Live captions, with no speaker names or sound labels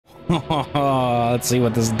Let's see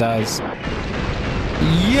what this does.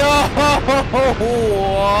 Yo,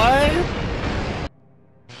 what?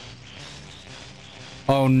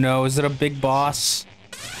 Oh no, is it a big boss?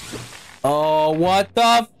 Oh, what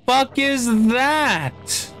the fuck is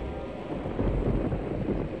that?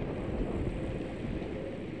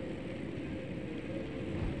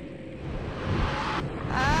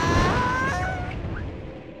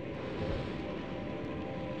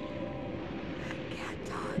 Can't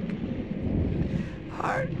talk.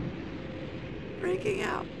 Heart breaking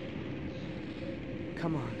out.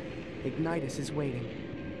 Come on, Ignitus is waiting.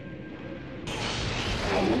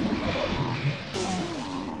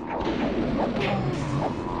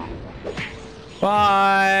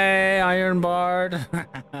 Bye, Iron Bard.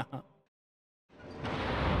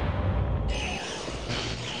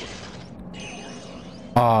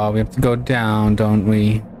 Oh, we have to go down, don't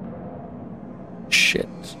we? Shit.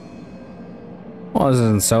 Well, this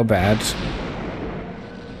isn't so bad.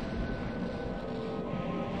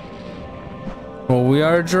 Well, we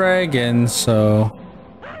are dragons, so...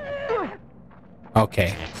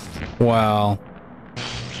 Okay. Well...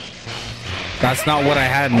 That's not what I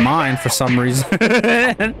had in mind for some reason.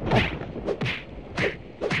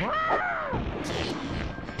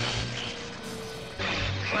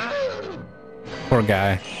 Poor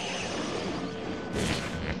guy.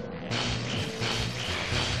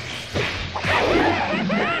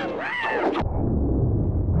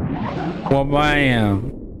 Well,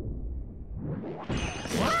 bam.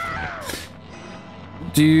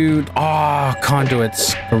 Dude, oh,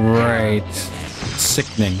 conduits, great.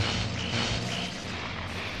 Sickening.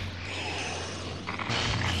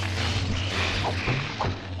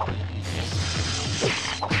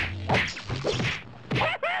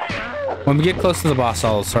 When we get close to the boss,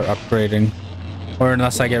 I'll start upgrading. Or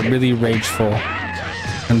unless I get really rageful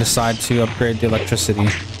and decide to upgrade the electricity.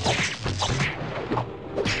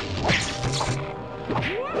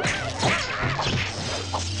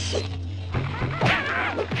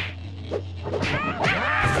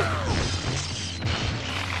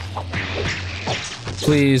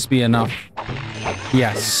 Please be enough.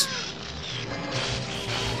 Yes.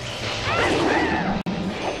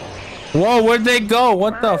 Whoa, where'd they go?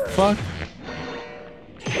 What the fuck?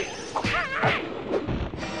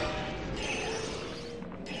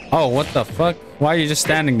 Oh, what the fuck? Why are you just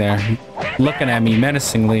standing there, looking at me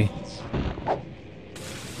menacingly?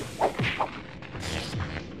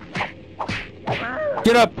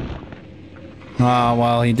 Get up! Oh,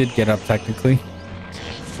 well, he did get up, technically.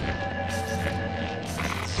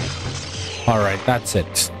 Alright, that's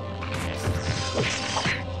it.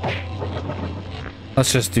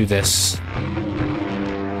 Let's just do this.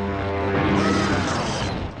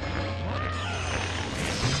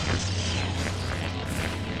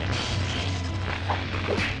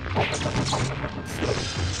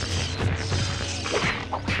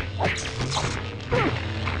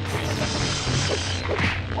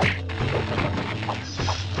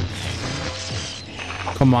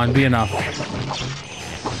 Come on, be enough.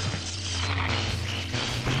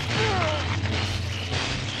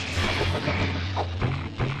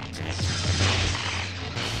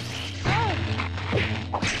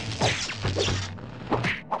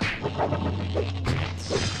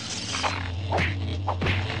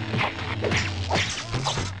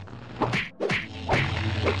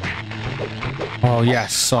 Oh,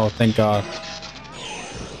 yes. Oh, thank God.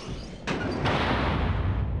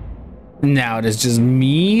 Now it is just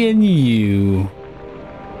me and you.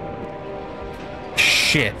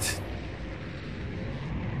 Shit.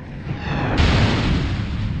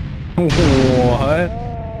 What?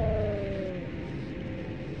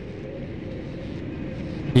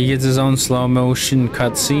 He gets his own slow motion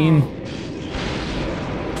cutscene.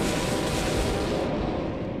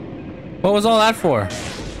 What was all that for?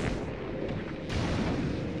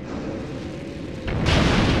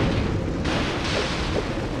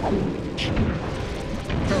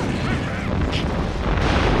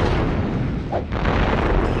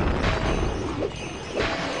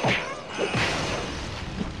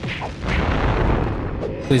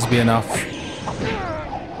 Please be enough.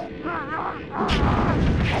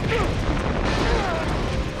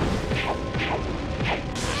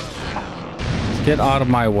 Get out of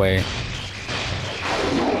my way.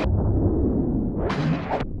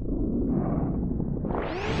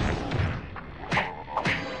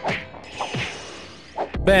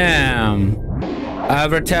 Bam!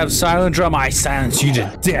 Ever tap silent drum, I silence you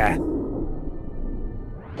to death.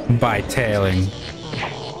 By tailing.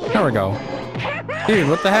 There we go. Dude,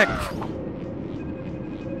 what the heck?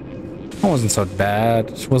 That wasn't so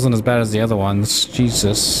bad. It wasn't as bad as the other ones.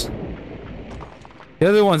 Jesus. The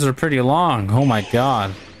other ones are pretty long. Oh my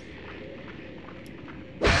god.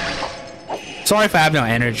 Sorry if I have no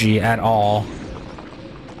energy at all.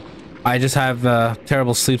 I just have a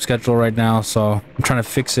terrible sleep schedule right now, so I'm trying to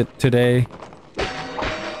fix it today.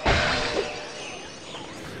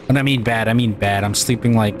 And I mean bad, I'm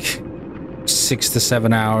sleeping like 6 to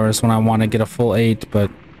 7 hours when I want to get a full 8, but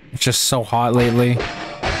it's just so hot lately.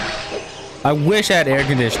 I wish I had air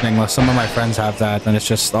conditioning, like some of my friends have that, and it's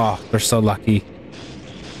just, oh, they're so lucky.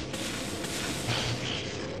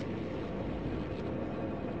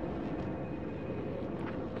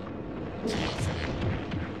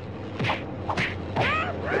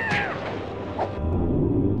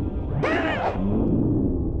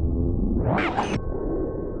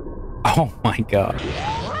 Oh my god.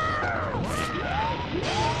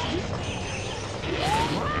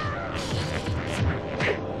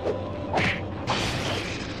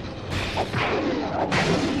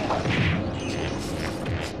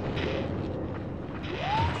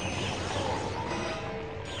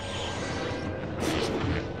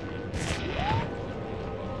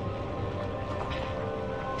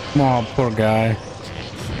 Oh, poor guy.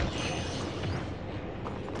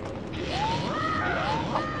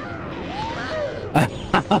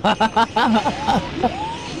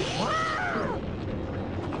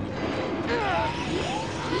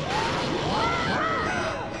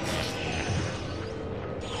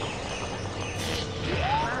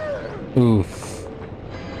 Oof.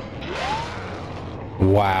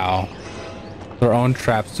 Wow. Their own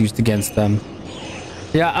traps used against them.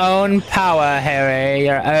 Your own power, Harry.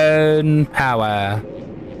 Your own power.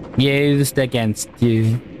 Used against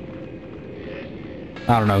you.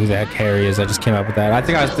 I don't know who the heck Harry is. I just came up with that. I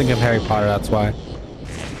think I was thinking of Harry Potter, that's why.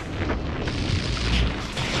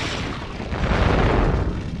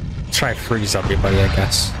 Try to freeze everybody, I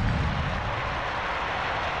guess.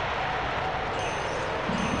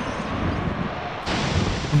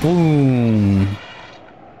 Boom.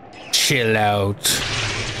 Chill out.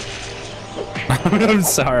 I'm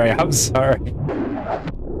sorry. I'm sorry.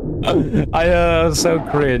 I so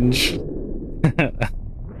cringe.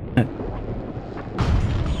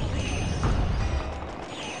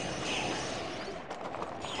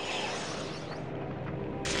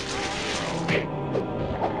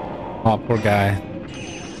 Oh, poor guy.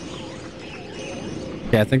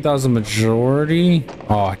 Yeah, I think that was a majority.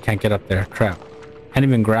 Oh, I can't get up there. Crap. Can't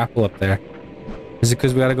even grapple up there. Is it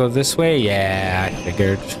because we gotta go this way? Yeah, I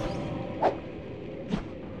figured.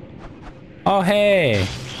 Oh, hey.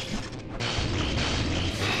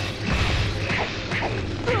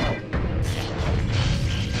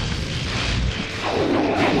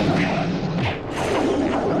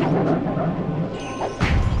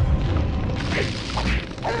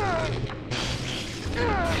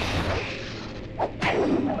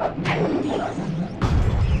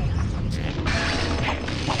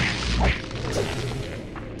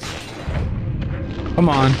 Come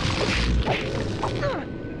on.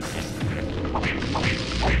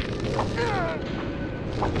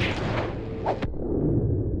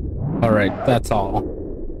 All right, that's all.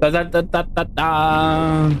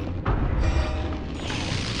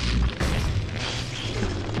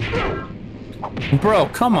 Bro,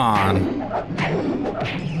 come on.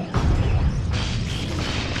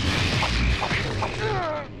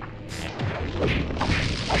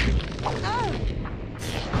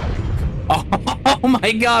 Oh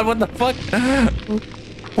my god, what the fuck?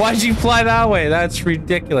 Why'd you fly that way? That's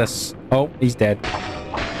ridiculous. Oh, he's dead.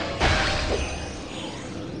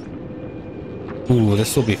 Ooh,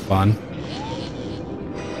 this will be fun.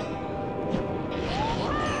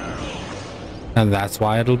 And that's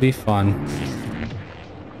why it'll be fun.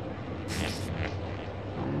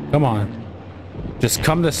 Come on. Just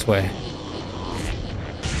come this way.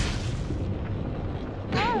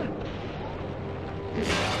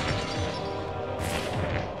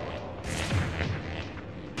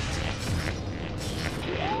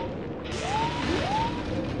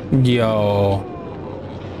 Yo.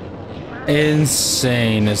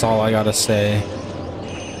 Insane is all I gotta say.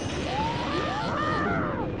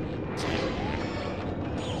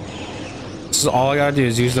 This is all I gotta do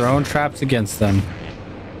is use their own traps against them.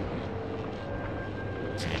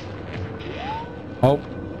 Oh.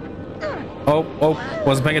 Oh, oh,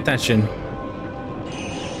 wasn't paying attention.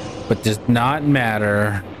 But does not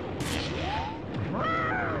matter.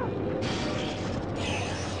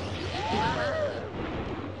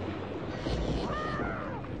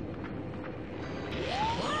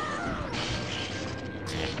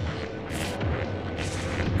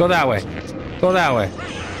 Go that way. Go that way.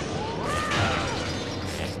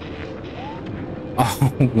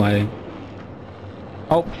 Oh my.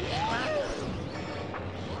 Oh.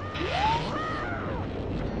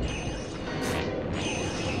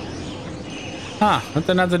 Ah, I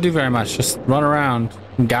didn't have to do very much. Just run around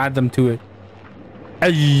and guide them to it.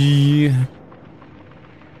 Ay.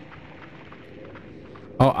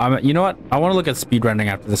 Oh, you know what? I want to look at speedrunning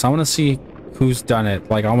after this. I want to see who's done it.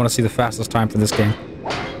 Like, I want to see the fastest time for this game.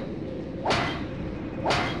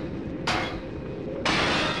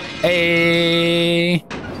 Hey.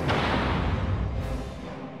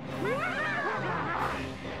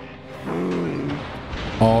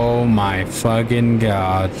 Oh my fucking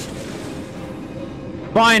god.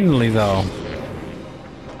 Finally, though.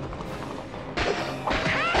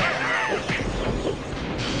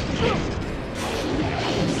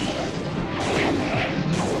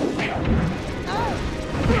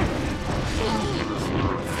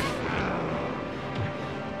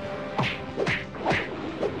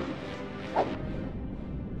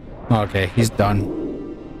 Okay, he's done.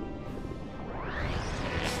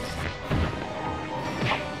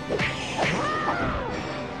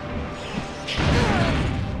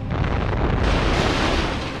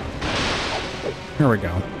 Here we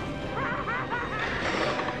go.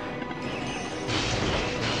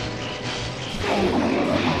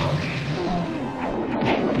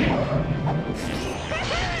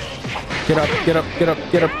 Get up, get up, get up,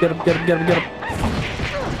 get up, get up, get up, get up, get up.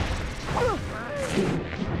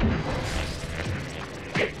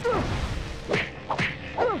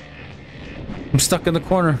 I'm stuck in the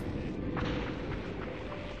corner.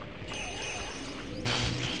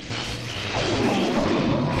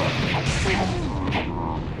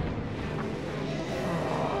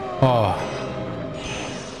 Oh.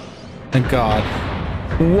 Thank God.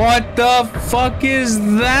 What the fuck is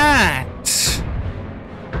that?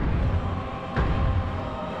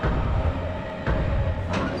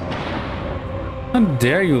 How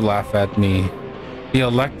dare you laugh at me? The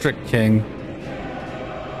Electric King.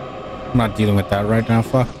 I'm not dealing with that right now.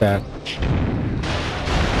 Fuck that.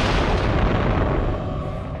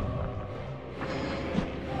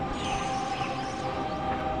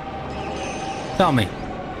 Tell me.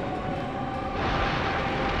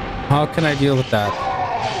 How can I deal with that?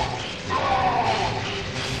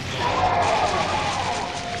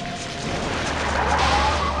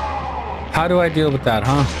 How do I deal with that,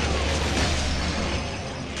 huh?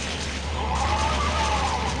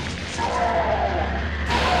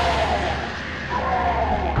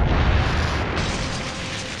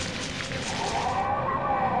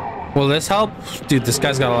 Will this help? Dude, this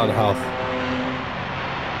guy's got a lot of health.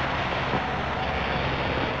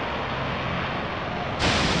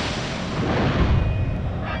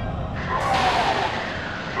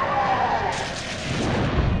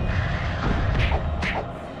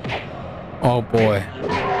 Oh boy.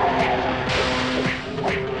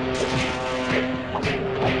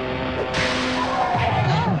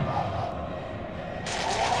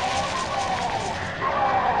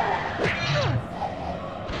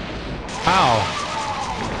 Ow.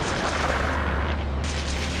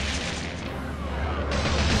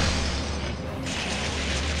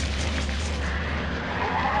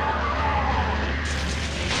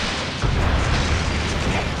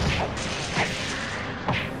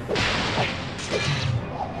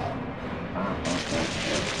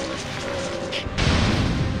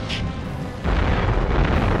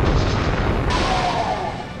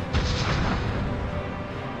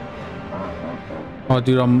 Oh,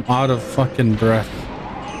 dude, I'm out of fucking breath.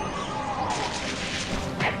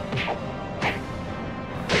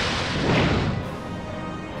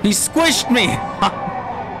 He squished me!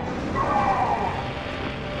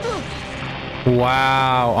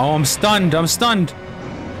 Wow. Oh, I'm stunned. I'm stunned.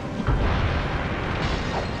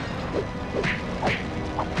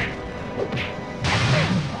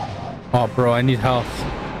 Oh, bro, I need health.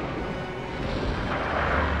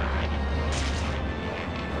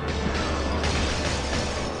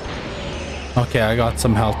 Okay, I got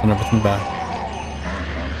some health and everything back.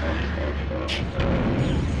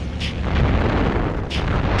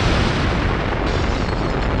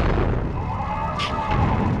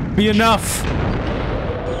 Be enough.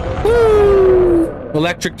 Woo!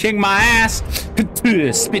 Electric King my ass.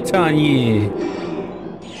 Spit on you.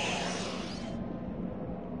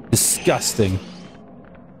 Disgusting.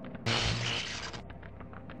 I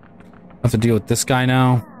have to deal with this guy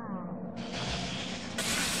now.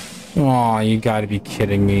 Oh, you gotta be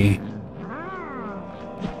kidding me.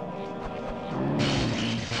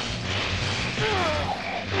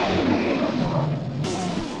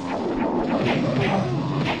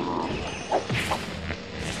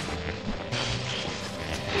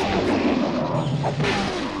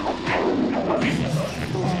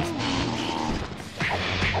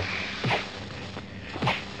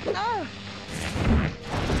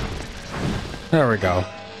 There we go.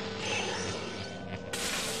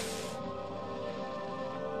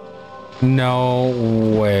 No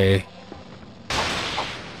way.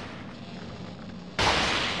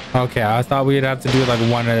 Okay, I thought we'd have to do it like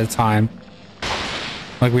one at a time.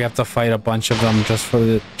 Like we have to fight a bunch of them just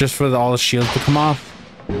for all the shields to come off.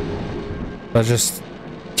 Let's just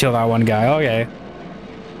kill that one guy. Okay.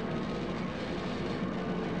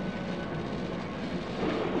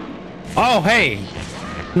 Oh, hey.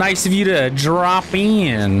 Nice of you to drop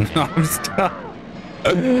in.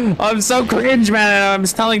 I'm so cringe, man. I'm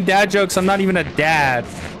just telling dad jokes. I'm not even a dad.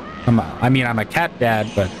 I'm a cat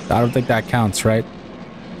dad, but I don't think that counts, right?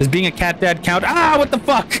 Does being a cat dad count? Ah, what the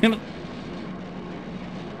fuck?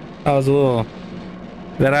 That was a little...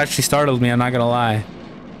 That actually startled me, I'm not gonna lie.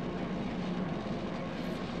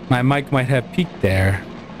 My mic might have peaked there.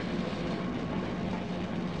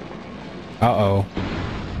 Uh-oh.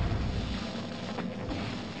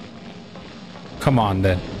 Come on,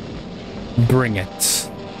 then. Bring it.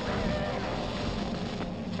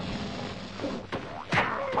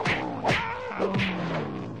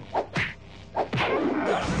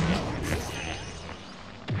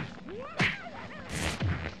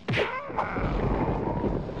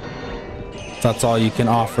 That's all you can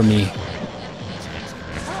offer me.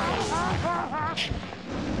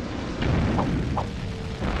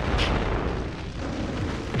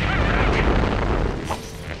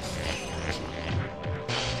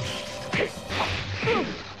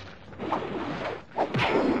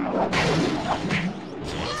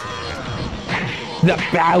 The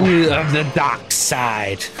power of the dark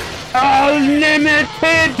side.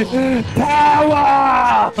 Unlimited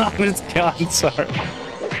power! I'm just kidding, sorry.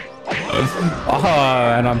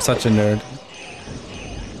 Oh, and I'm such a nerd.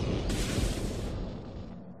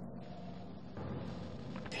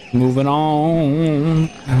 Moving on.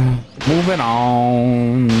 Moving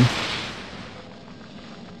on.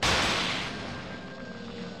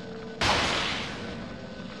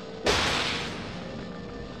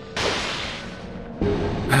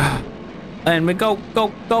 And we go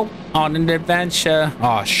on an adventure.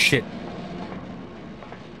 Oh, shit.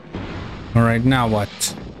 All right, now what?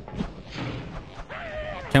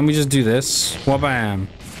 Can we just do this? Wabam.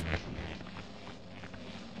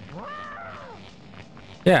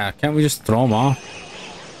 Yeah, can't we just throw them off?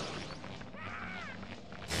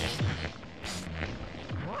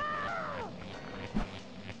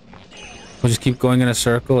 We'll just keep going in a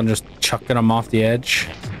circle and just chucking them off the edge.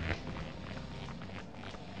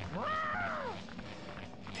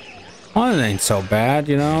 Well, it ain't so bad,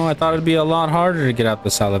 you know? I thought it'd be a lot harder to get out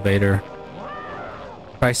this elevator.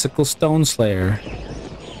 Bicycle Stone Slayer.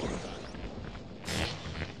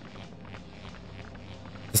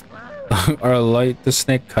 Or light the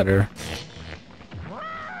snake cutter.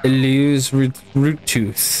 Elude root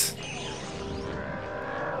tooth.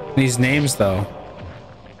 These names though.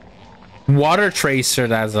 Water tracer,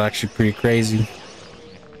 that's actually pretty crazy.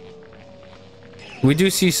 We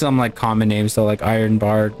do see some like common names though, like Iron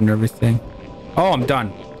Bard and everything. Oh, I'm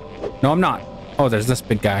done. No, I'm not. Oh, there's this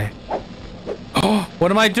big guy. Oh,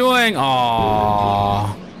 what am I doing?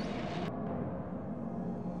 Aww.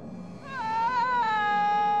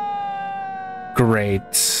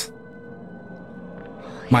 Great.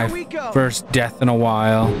 My first death in a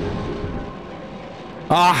while.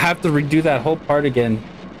 Oh, I have to redo that whole part again.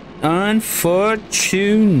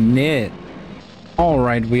 Unfortunate. All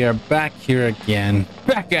right, we are back here again.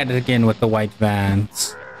 Back at it again with the white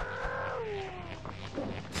vans.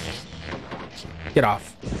 Get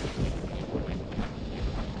off.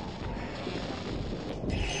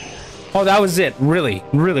 Oh, that was it. Really?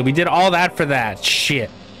 Really? We did all that for that? Shit.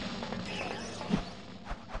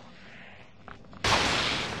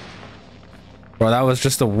 Bro, that was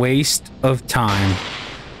just a waste of time.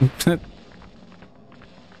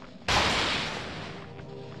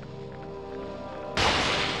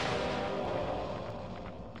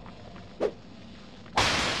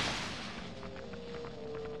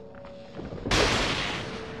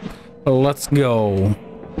 Let's go.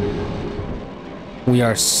 We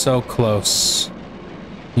are so close.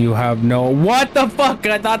 You have no... What the fuck?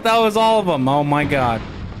 I thought that was all of them. Oh my god.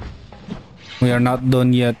 We are not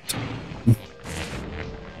done yet.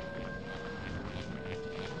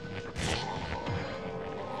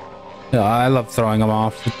 Yeah, I love throwing them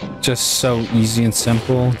off. It's just so easy and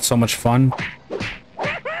simple. It's so much fun.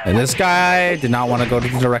 And this guy did not want to go to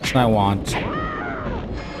the direction I want.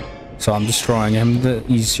 So I'm destroying him the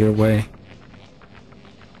easier way.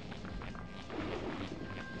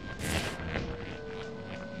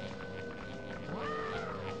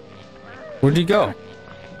 Where'd he go?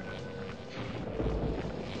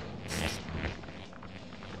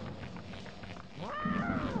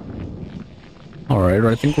 Alright,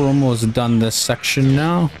 I think we're almost done this section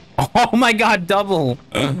now. Oh my god, double.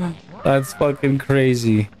 That's fucking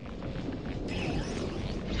crazy.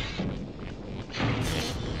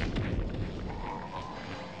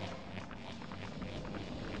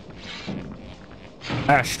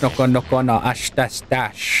 Ash no ash dash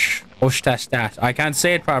dash. Osh dash dash. I can't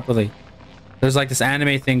say it properly. There's like this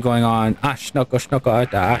anime thing going on. Ash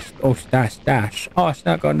snoko ash osh dash dash. Osh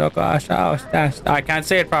snoko ash osh dash. I can't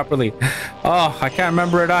say it properly. Oh, I can't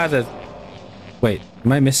remember it either. Wait,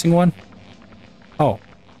 am I missing one? Oh.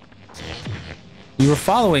 You were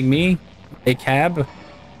following me, a cab.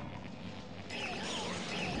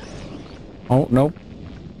 Oh, nope.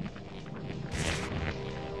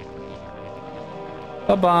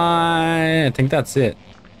 Bye-bye. I think that's it.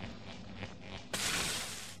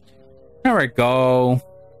 There we go.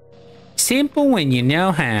 Simple when you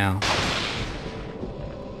know how.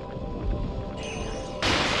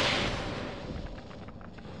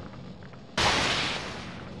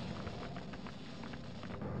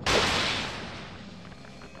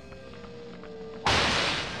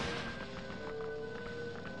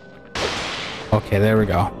 Okay, there we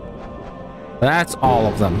go. That's all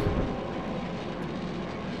of them.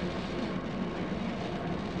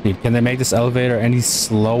 Dude, can they make this elevator any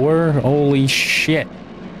slower? Holy shit.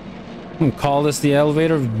 I'm gonna call this the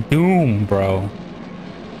elevator of doom, bro.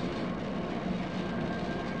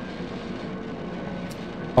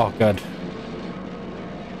 Oh, good.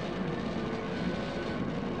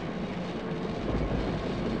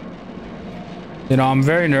 You know, I'm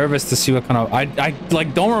very nervous to see what kind of... I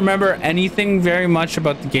like don't remember anything very much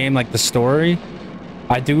about the game, like the story.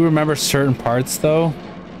 I do remember certain parts, though.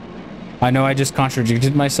 I know I just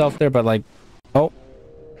contradicted myself there, but like... Oh.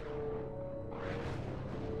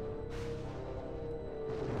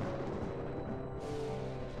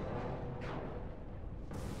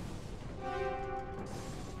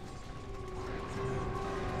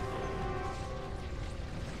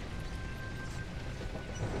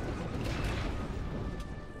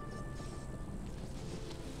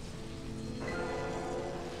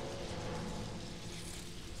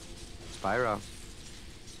 Spyro.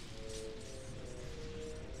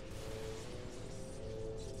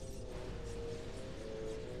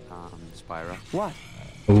 Spyro. What?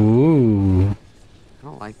 Ooh. I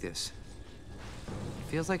don't like this.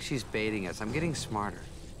 It feels like she's baiting us. I'm getting smarter.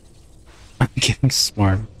 I'm getting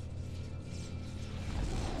smart.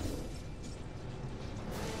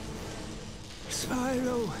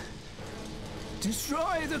 Spyro!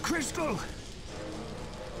 Destroy the crystal!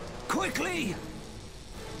 Quickly!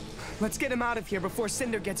 Let's get him out of here before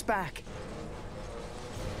Cinder gets back.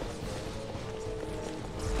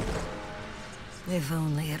 If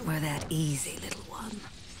only it were that easy, little one.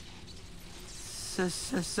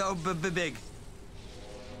 So big.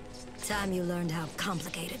 Time you learned how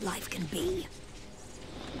complicated life can be.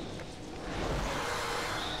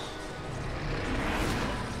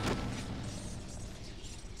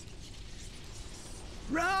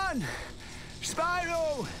 Run!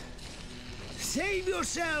 Spyro! Save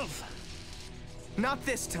yourself! Not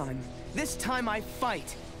this time. This time I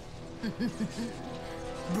fight.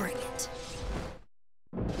 Bring it.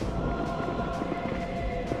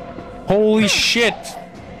 Holy shit!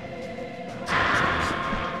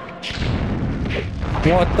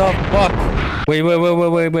 What the fuck? Wait.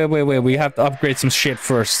 We have to upgrade some shit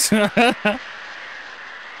first. Okay,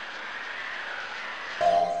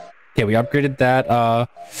 we upgraded that.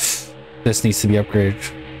 This needs to be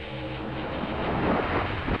upgraded.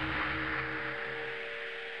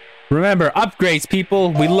 Remember, upgrades,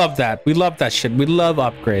 people. We love that. We love that shit. We love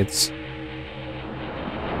upgrades.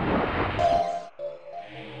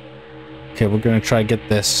 Okay, we're gonna try to get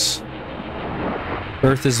this.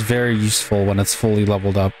 Earth is very useful when it's fully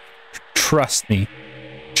leveled up. Trust me.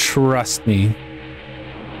 Trust me.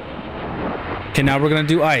 Okay, now we're gonna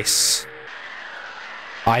do ice.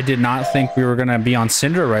 I did not think we were gonna be on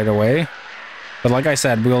Cinder right away. But like I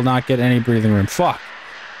said, we will not get any breathing room. Fuck.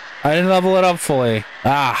 I didn't level it up fully.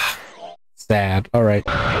 Ah. Sad. Alright.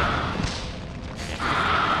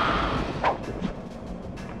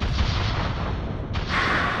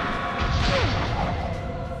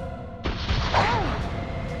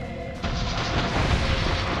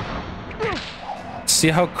 See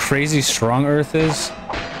how crazy strong Earth is?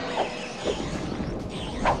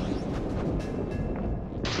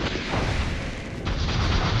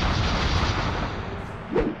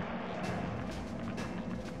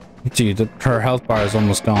 Dude, her health bar is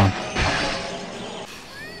almost gone.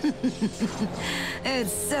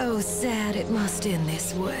 It's so sad it must end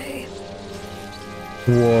this way.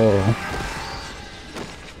 Whoa.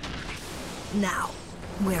 Now,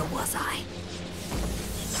 where was I?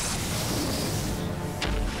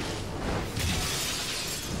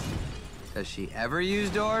 Does she ever use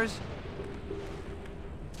doors?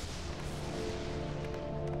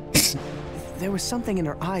 There was something in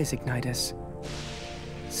her eyes, Ignitus.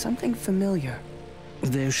 Something familiar.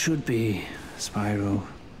 There should be, Spyro.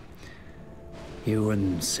 You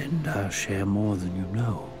and Cinder share more than you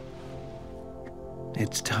know.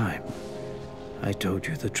 It's time I told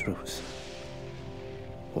you the truth.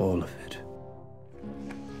 All of it.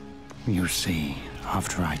 You see,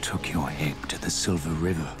 after I took your egg to the Silver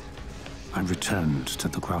River, I returned to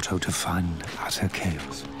the grotto to find utter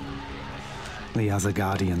chaos. The other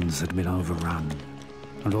Guardians had been overrun,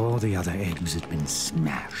 and all the other eggs had been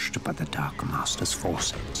smashed by the Dark Master's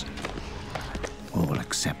forces. All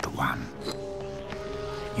except one.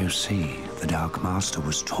 You see, the Dark Master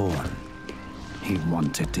was torn. He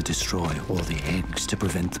wanted to destroy all the eggs to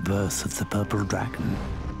prevent the birth of the Purple Dragon.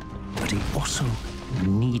 But he also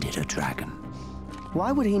needed a dragon.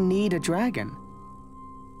 Why would he need a dragon?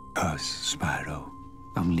 Because, Spyro,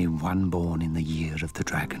 only one born in the year of the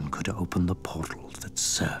dragon could open the portal that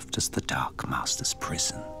served as the Dark Master's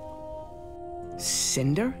prison.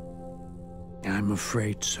 Cinder? I'm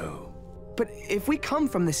afraid so. But if we come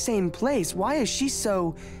from the same place, why is she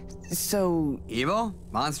so... Evil?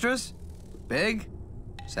 Monstrous? Big?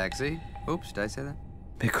 Sexy? Oops, did I say that?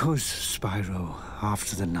 Because, Spyro,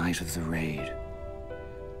 after the night of the raid,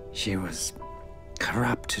 she was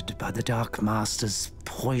corrupted by the Dark Master's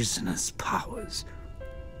poisonous powers,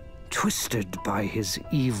 twisted by his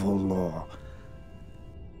evil law.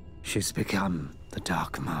 She's become the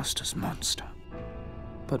Dark Master's monster.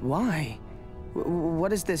 But why? What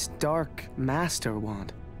does this Dark Master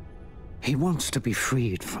want? He wants to be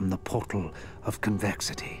freed from the portal of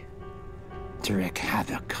convexity, to wreak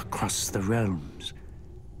havoc across the realms.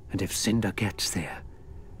 And if Cinder gets there,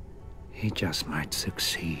 he just might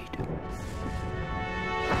succeed.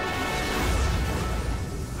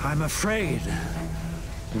 I'm afraid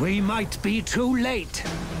we might be too late.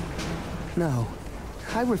 No,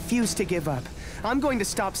 I refuse to give up. I'm going to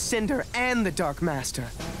stop Cinder and the Dark Master.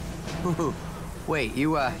 Ooh, wait,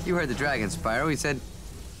 you heard the dragon, Spyro. He said,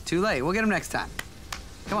 too late. We'll get him next time.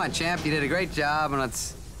 Come on, champ. You did a great job, and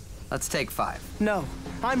let's take 5. No,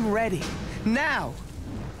 I'm ready. Now!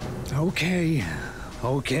 Okay,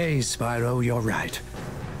 Spyro, you're right.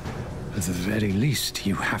 At the very least,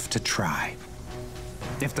 you have to try.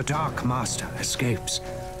 If the Dark Master escapes,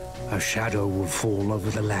 a shadow will fall over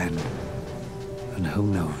the land. And who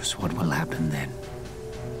knows what will happen then.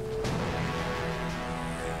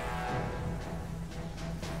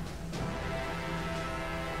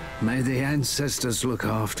 May the ancestors look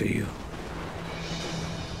after you.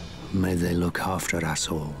 May they look after us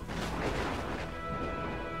all.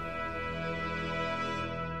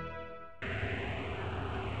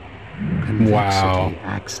 Wow. Convexity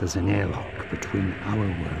acts as an airlock between our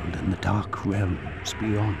world and the dark realms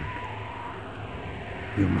beyond.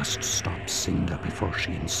 You must stop Cinder before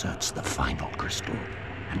she inserts the final crystal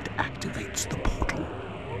and activates the portal,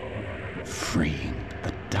 freeing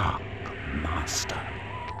the Dark Master.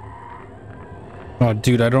 Oh,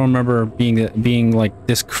 dude, I don't remember being like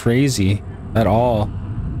this crazy at all.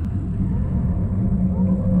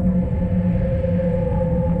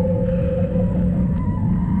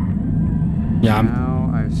 Yeah,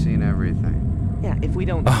 Now I've seen everything. Yeah, if we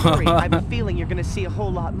don't hurry, I have a feeling you're gonna see a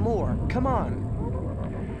whole lot more. Come on.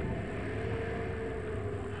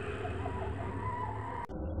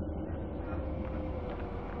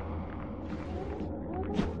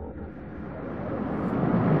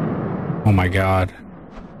 Oh my god.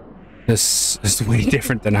 This is way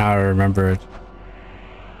different than how I remember it.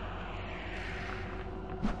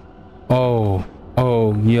 Oh,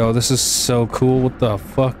 yo, this is so cool. What the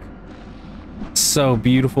fuck? So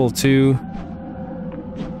beautiful too.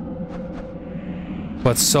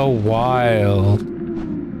 But so wild.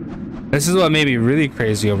 This is what made me really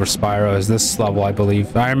crazy over Spyro, is this level, I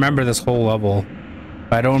believe. I remember this whole level,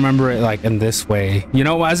 but I don't remember it like in this way. You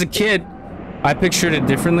know, as a kid, I pictured it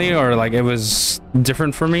differently, or like it was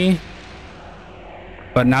different for me.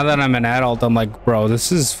 But now that I'm an adult, I'm like, bro,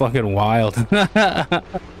 this is fucking wild.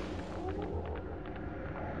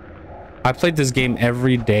 I played this game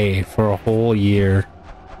every day for a whole year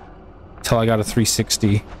till I got a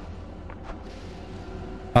 360.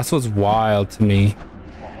 That's what's wild to me.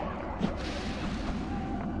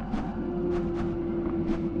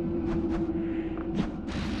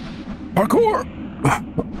 Parkour!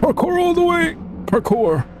 Parkour all the way!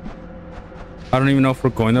 Parkour! I don't even know if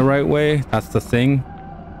we're going the right way. That's the thing.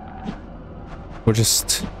 We're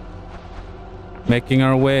just making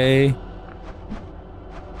our way.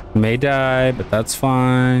 May die, but that's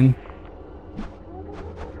fine.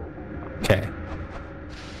 Okay.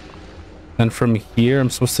 Then from here, I'm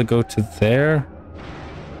supposed to go to there.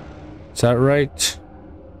 Is that right?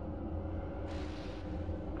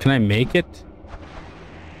 Can I make it?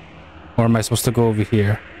 Or am I supposed to go over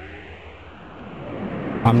here?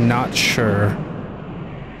 I'm not sure.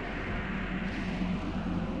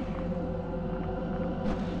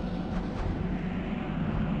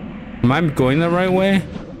 Am I going the right way?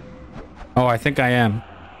 Oh, I think I am.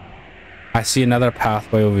 I see another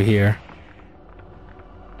pathway over here.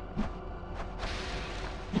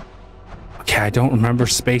 Okay, I don't remember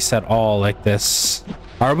space at all like this.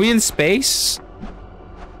 Are we in space?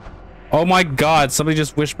 Oh my god, somebody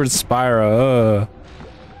just whispered Spyro.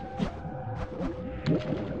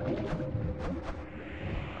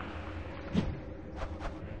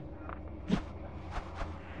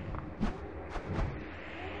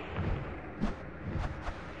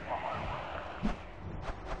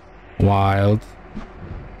 Wild.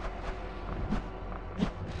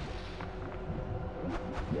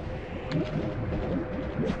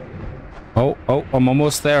 Oh, I'm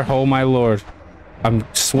almost there. Oh my lord. I'm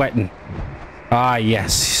sweating. Ah,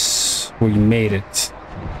 yes. We made it.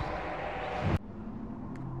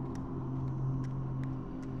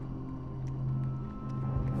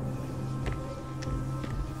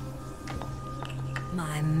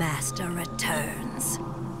 My master returns.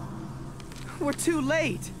 We're too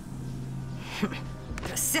late.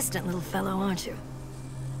 Persistent little fellow, aren't you?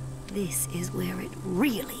 This is where it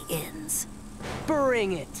really ends.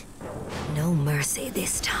 Bring it. No mercy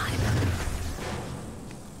this time.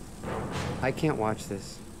 I can't watch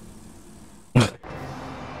this.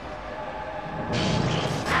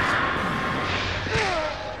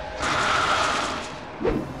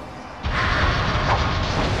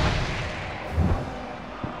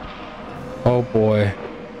 Oh boy.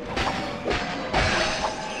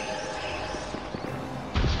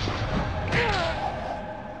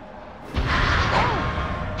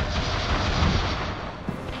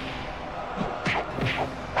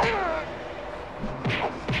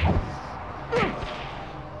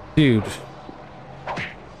 Dude.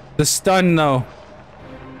 The stun though.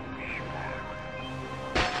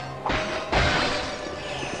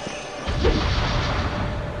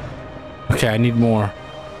 Okay, I need more.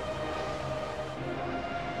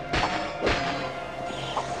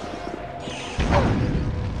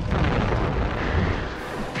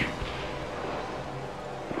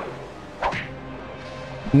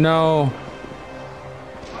 No.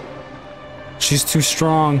 She's too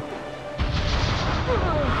strong.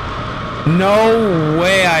 No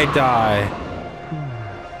way I die.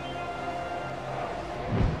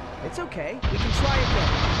 It's okay. We can try again.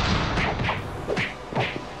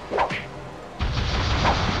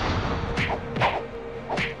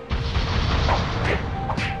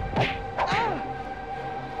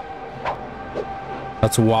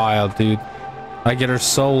 That's wild, dude. I get her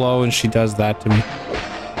so low and she does that to me.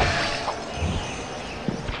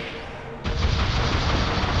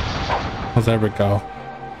 Oh, there we go.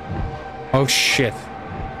 Oh shit.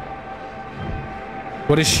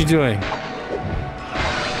 What is she doing?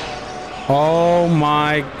 Oh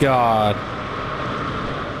my god.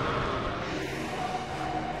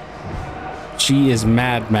 She is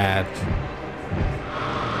mad.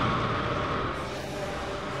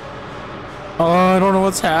 Oh, I don't know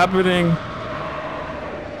what's happening.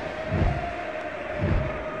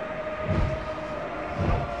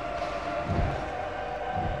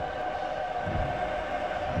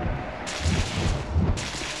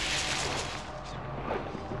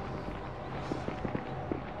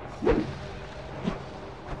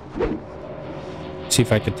 See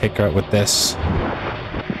if I could take her out with this.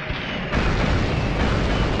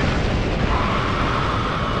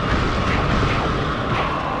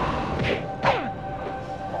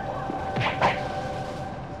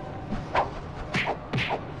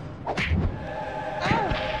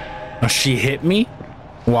 Oh, she hit me?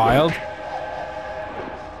 Wild.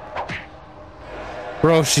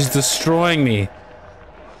 Bro, she's destroying me.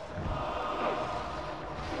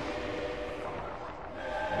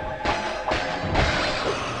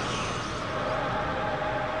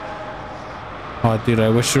 Oh, dude, I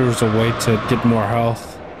wish there was a way to get more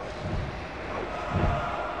health.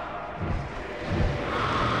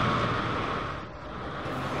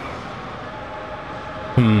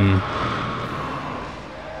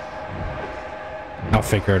 I'll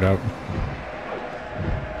figure it out.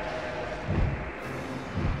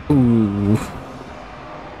 Ooh.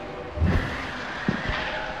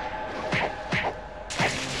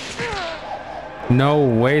 No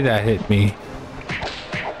way that hit me.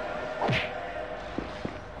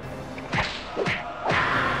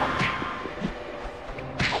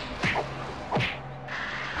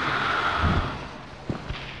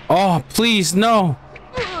 Please, no.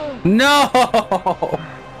 No!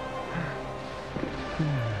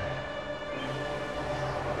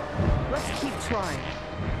 Let's keep trying.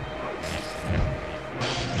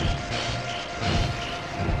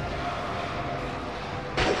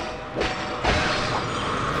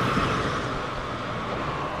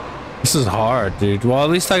 This is hard, dude. Well,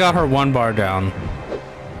 at least I got her 1 bar down.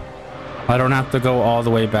 I don't have to go all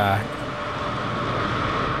the way back.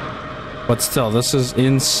 But still, this is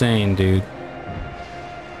insane, dude.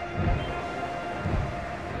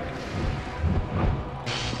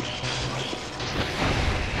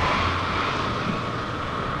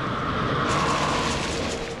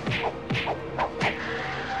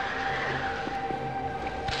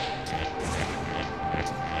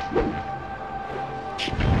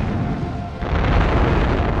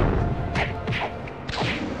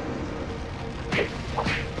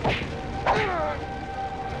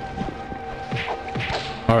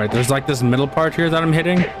 Alright, there's like this middle part here that I'm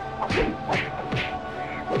hitting.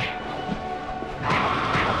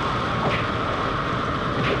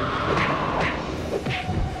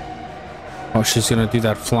 Oh, she's gonna do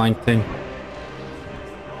that flying thing.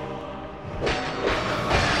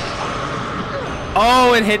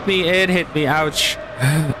 Oh, it hit me. It hit me. Ouch.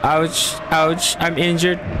 Ouch. Ouch. I'm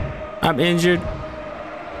injured. I'm injured.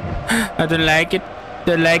 I don't like it.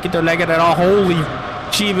 Don't like it. Don't like it at all. Holy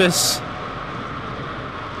Jeebus.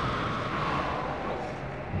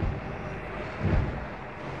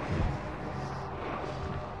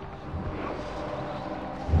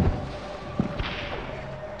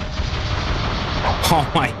 Oh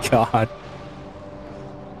my god.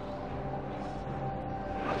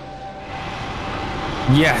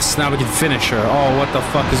 Yes, now we can finish her. Oh, what the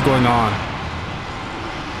fuck is going on?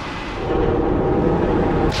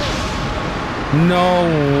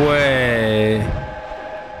 No way.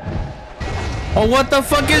 Oh, what the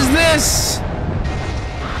fuck is this?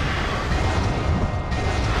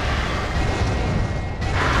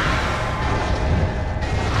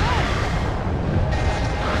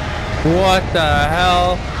 What the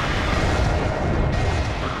hell?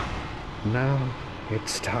 Now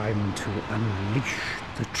it's time to unleash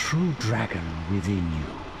the true dragon within you.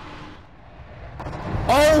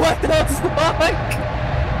 Oh, what the fuck?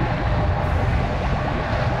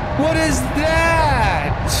 What is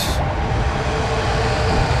that?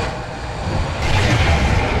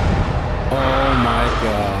 Oh my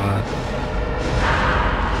god.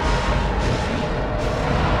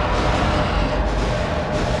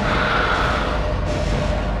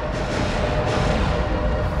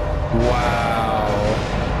 Wow.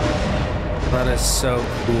 That is so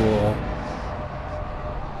cool.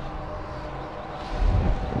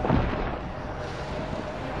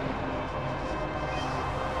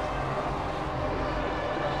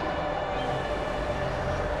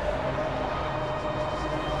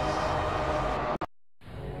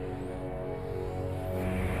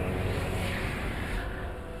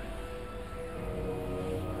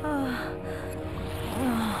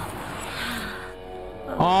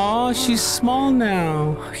 Oh, she's small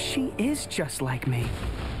now. She is just like me.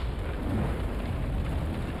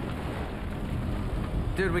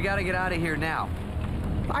 Dude, we gotta get out of here now.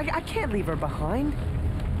 I can't leave her behind.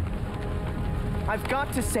 I've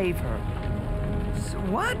got to save her.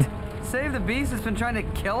 What? Save the beast that's been trying to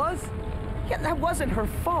kill us? Yeah, that wasn't her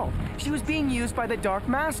fault. She was being used by the Dark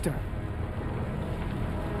Master.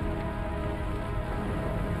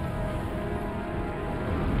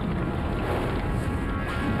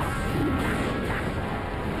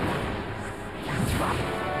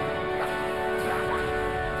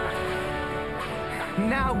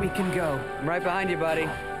 Now we can go. I'm right behind you, buddy.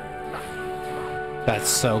 That's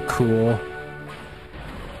so cool.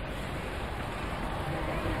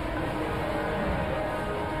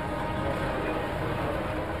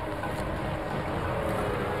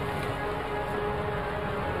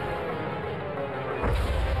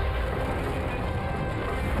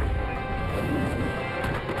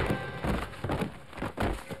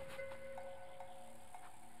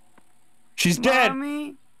 She's dead.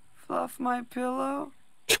 Mommy, fluff my pillow.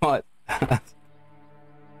 What?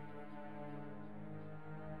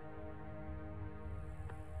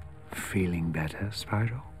 Feeling better,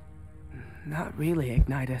 Spyro? Not really,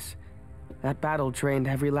 Ignitus. That battle drained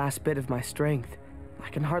every last bit of my strength. I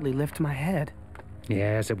can hardly lift my head.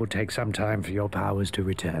 Yes, it will take some time for your powers to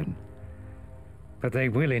return. But they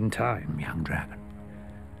will in time, young dragon.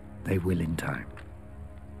 They will in time.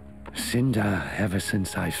 Cinder, ever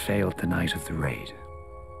since I failed the night of the raid,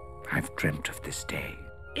 I've dreamt of this day.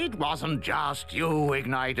 It wasn't just you,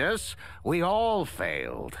 Ignitus. We all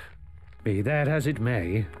failed. Be that as it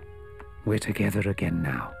may, we're together again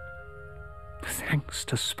now. thanks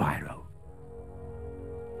to Spyro.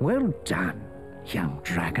 Well done, young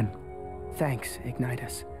dragon. Thanks,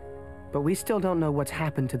 Ignitus. But we still don't know what's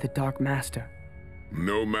happened to the Dark Master.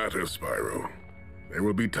 No matter, Spyro. There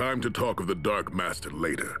will be time to talk of the Dark Master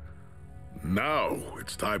later. Now,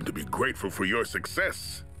 it's time to be grateful for your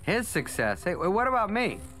success. His success? Hey, what about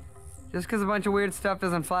me? Just because a bunch of weird stuff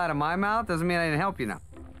doesn't fly out of my mouth doesn't mean I didn't help you now.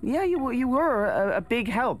 Yeah, you were a big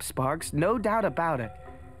help, Sparks. No doubt about it.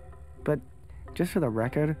 But just for the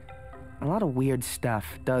record, a lot of weird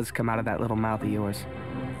stuff does come out of that little mouth of yours.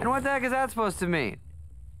 And what the heck is that supposed to mean?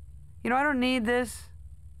 You know, I don't need this.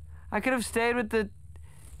 I could have stayed with the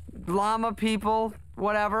llama people,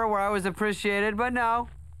 whatever, where I was appreciated, but no.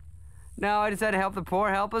 No, I decided to help the poor,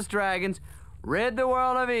 helpless dragons rid the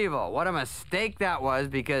world of evil. What a mistake that was,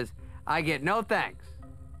 because I get no thanks.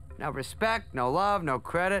 No respect, no love, no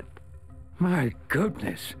credit. My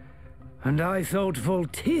goodness. And I thought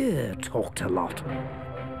Voltaire talked a lot.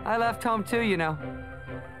 I left home too, you know.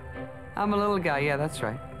 I'm a little guy, yeah, that's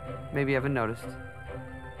right. Maybe you haven't noticed.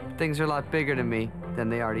 Things are a lot bigger to me than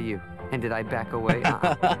they are to you. And did I back away?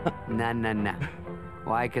 Nah, nah, nah.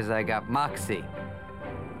 Why? Because I got moxie.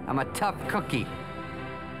 I'm a tough cookie.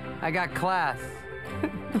 I got class.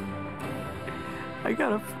 I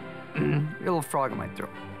got a little frog in my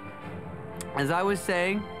throat. As I was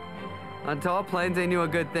saying, on tall plains, they knew a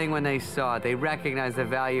good thing when they saw it. They recognized the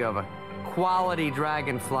value of a quality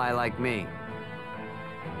dragonfly like me.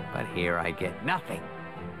 But here I get nothing.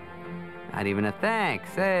 Not even a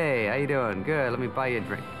thanks. Hey, how you doing? Good, let me buy you a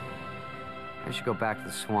drink. I should go back to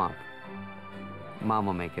the swamp. Mom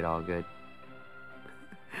will make it all good.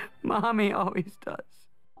 Mommy always does.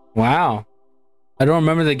 Wow. I don't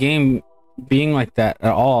remember the game being like that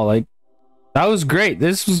at all. Like, that was great.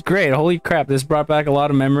 This was great. Holy crap. This brought back a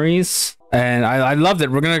lot of memories. And I loved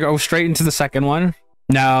it. We're going to go straight into the second one.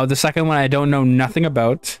 Now, the second one I don't know nothing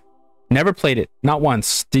about. Never played it. Not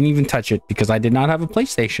once. Didn't even touch it because I did not have a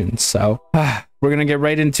PlayStation. So we're going to get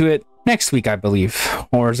right into it next week, I believe.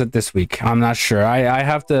 Or is it this week? I'm not sure. I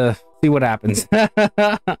have to see what happens.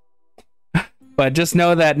 But just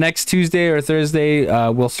know that next Tuesday or Thursday,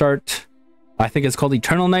 we'll start, I think it's called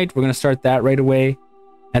Eternal Night. We're going to start that right away.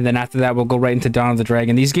 And then after that, we'll go right into Dawn of the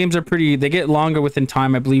Dragon. These games are pretty, they get longer within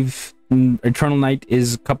time. I believe Eternal Night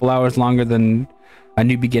is a couple hours longer than A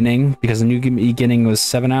New Beginning, because A New Beginning was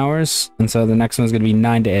 7 hours. And so the next one is going to be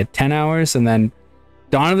 9 to 10 hours. And then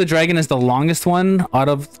Dawn of the Dragon is the longest one out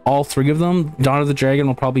of all three of them. Dawn of the Dragon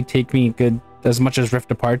will probably take me good as much as Rift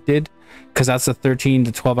Apart did, because that's a 13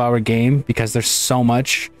 to 12 hour game, because there's so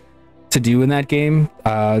much to do in that game.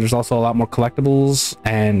 There's also a lot more collectibles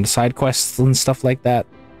and side quests and stuff like that.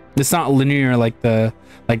 It's not linear like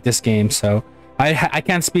this game, so I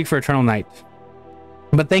can't speak for Eternal Night.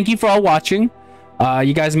 But thank you for all watching.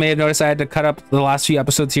 You guys may have noticed I had to cut up the last few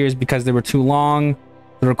episodes here because they were too long.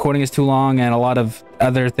 The recording is too long, and a lot of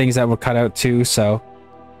other things that were cut out too. So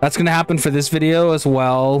that's gonna happen for this video as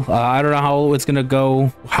well. I don't know how it's gonna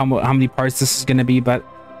go, how many parts this is gonna be, but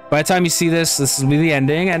by the time you see this, this will be the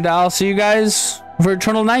ending, and I'll see you guys for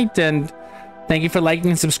Eternal Night. And thank you for liking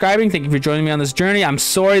and subscribing. Thank you for joining me on this journey. I'm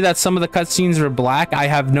sorry that some of the cutscenes were black. I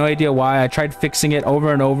have no idea why. I tried fixing it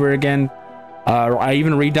over and over again. I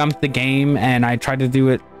even redumped the game, and I tried to do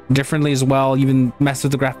it differently as well, even messed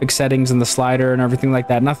with the graphic settings and the slider and everything like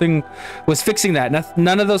that. Nothing was fixing that.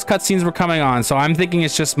 None of those cutscenes were coming on, so I'm thinking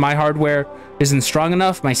it's just my hardware isn't strong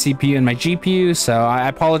enough, my CPU and my GPU, so I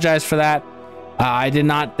apologize for that. I did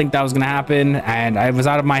not think that was going to happen, and I was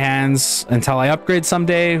out of my hands until I upgrade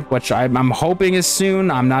someday, which I'm hoping is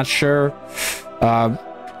soon. I'm not sure.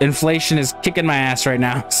 Inflation is kicking my ass right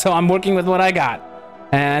now, so I'm working with what I got,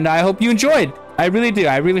 and I hope you enjoyed. I really do.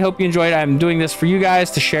 I really hope you enjoyed. I'm doing this for you guys,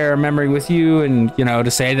 to share a memory with you, and, you know, to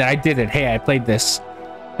say that I did it. Hey, I played this.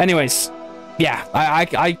 Anyways, yeah,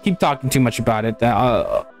 I keep talking too much about it.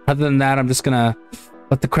 Other than that, I'm just gonna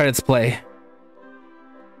let the credits play.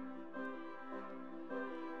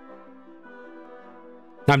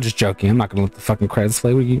 I'm just joking. I'm not gonna let the fucking credits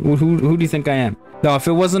play. Who do you think I am? No, if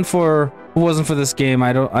it wasn't for this game,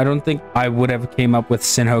 I don't think I would have came up with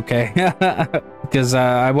Sinhoke. Because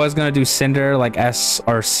I was gonna do Cinder, like S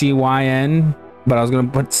or CYN, but I was gonna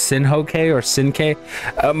put Sinhoke or Sinke.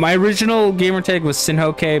 My original gamer tag was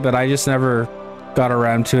Sinhoke, but I just never got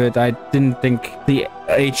around to it. I didn't think the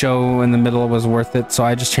HO in the middle was worth it, so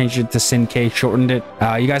I just changed it to Sinke, shortened it.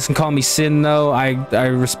 You guys can call me Sin though. I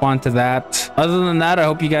respond to that. Other than that, I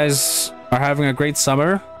hope you guys are having a great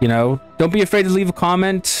summer, you know, don't be afraid to leave a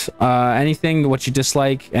comment. Anything, what you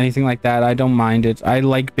dislike, anything like that, I don't mind it. I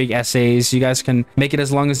like big essays. You guys can make it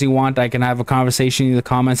as long as you want. I can have a conversation in the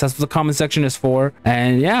comments. That's what the comment section is for.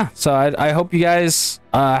 And yeah, so I hope you guys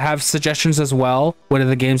have suggestions as well. What are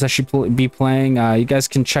the games I should be playing? You guys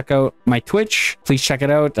can check out my Twitch. Please check it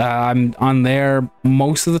out. I'm on there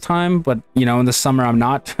most of the time, but you know, in the summer I'm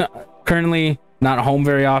not. Currently not home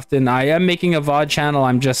very often. I am making a VOD channel.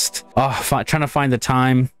 I'm just trying to find the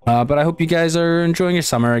time. But I hope you guys are enjoying your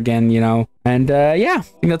summer again, you know. And yeah, I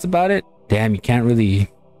think that's about it. Damn, you can't really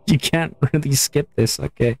skip this.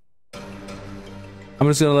 Okay. I'm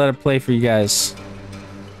just gonna let it play for you guys.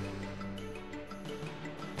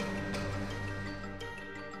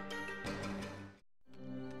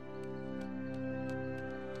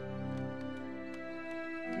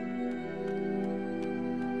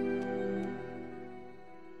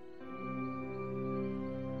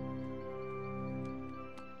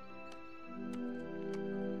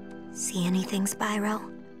 See anything,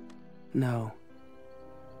 Spyro? No.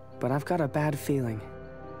 But I've got a bad feeling.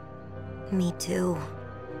 Me too.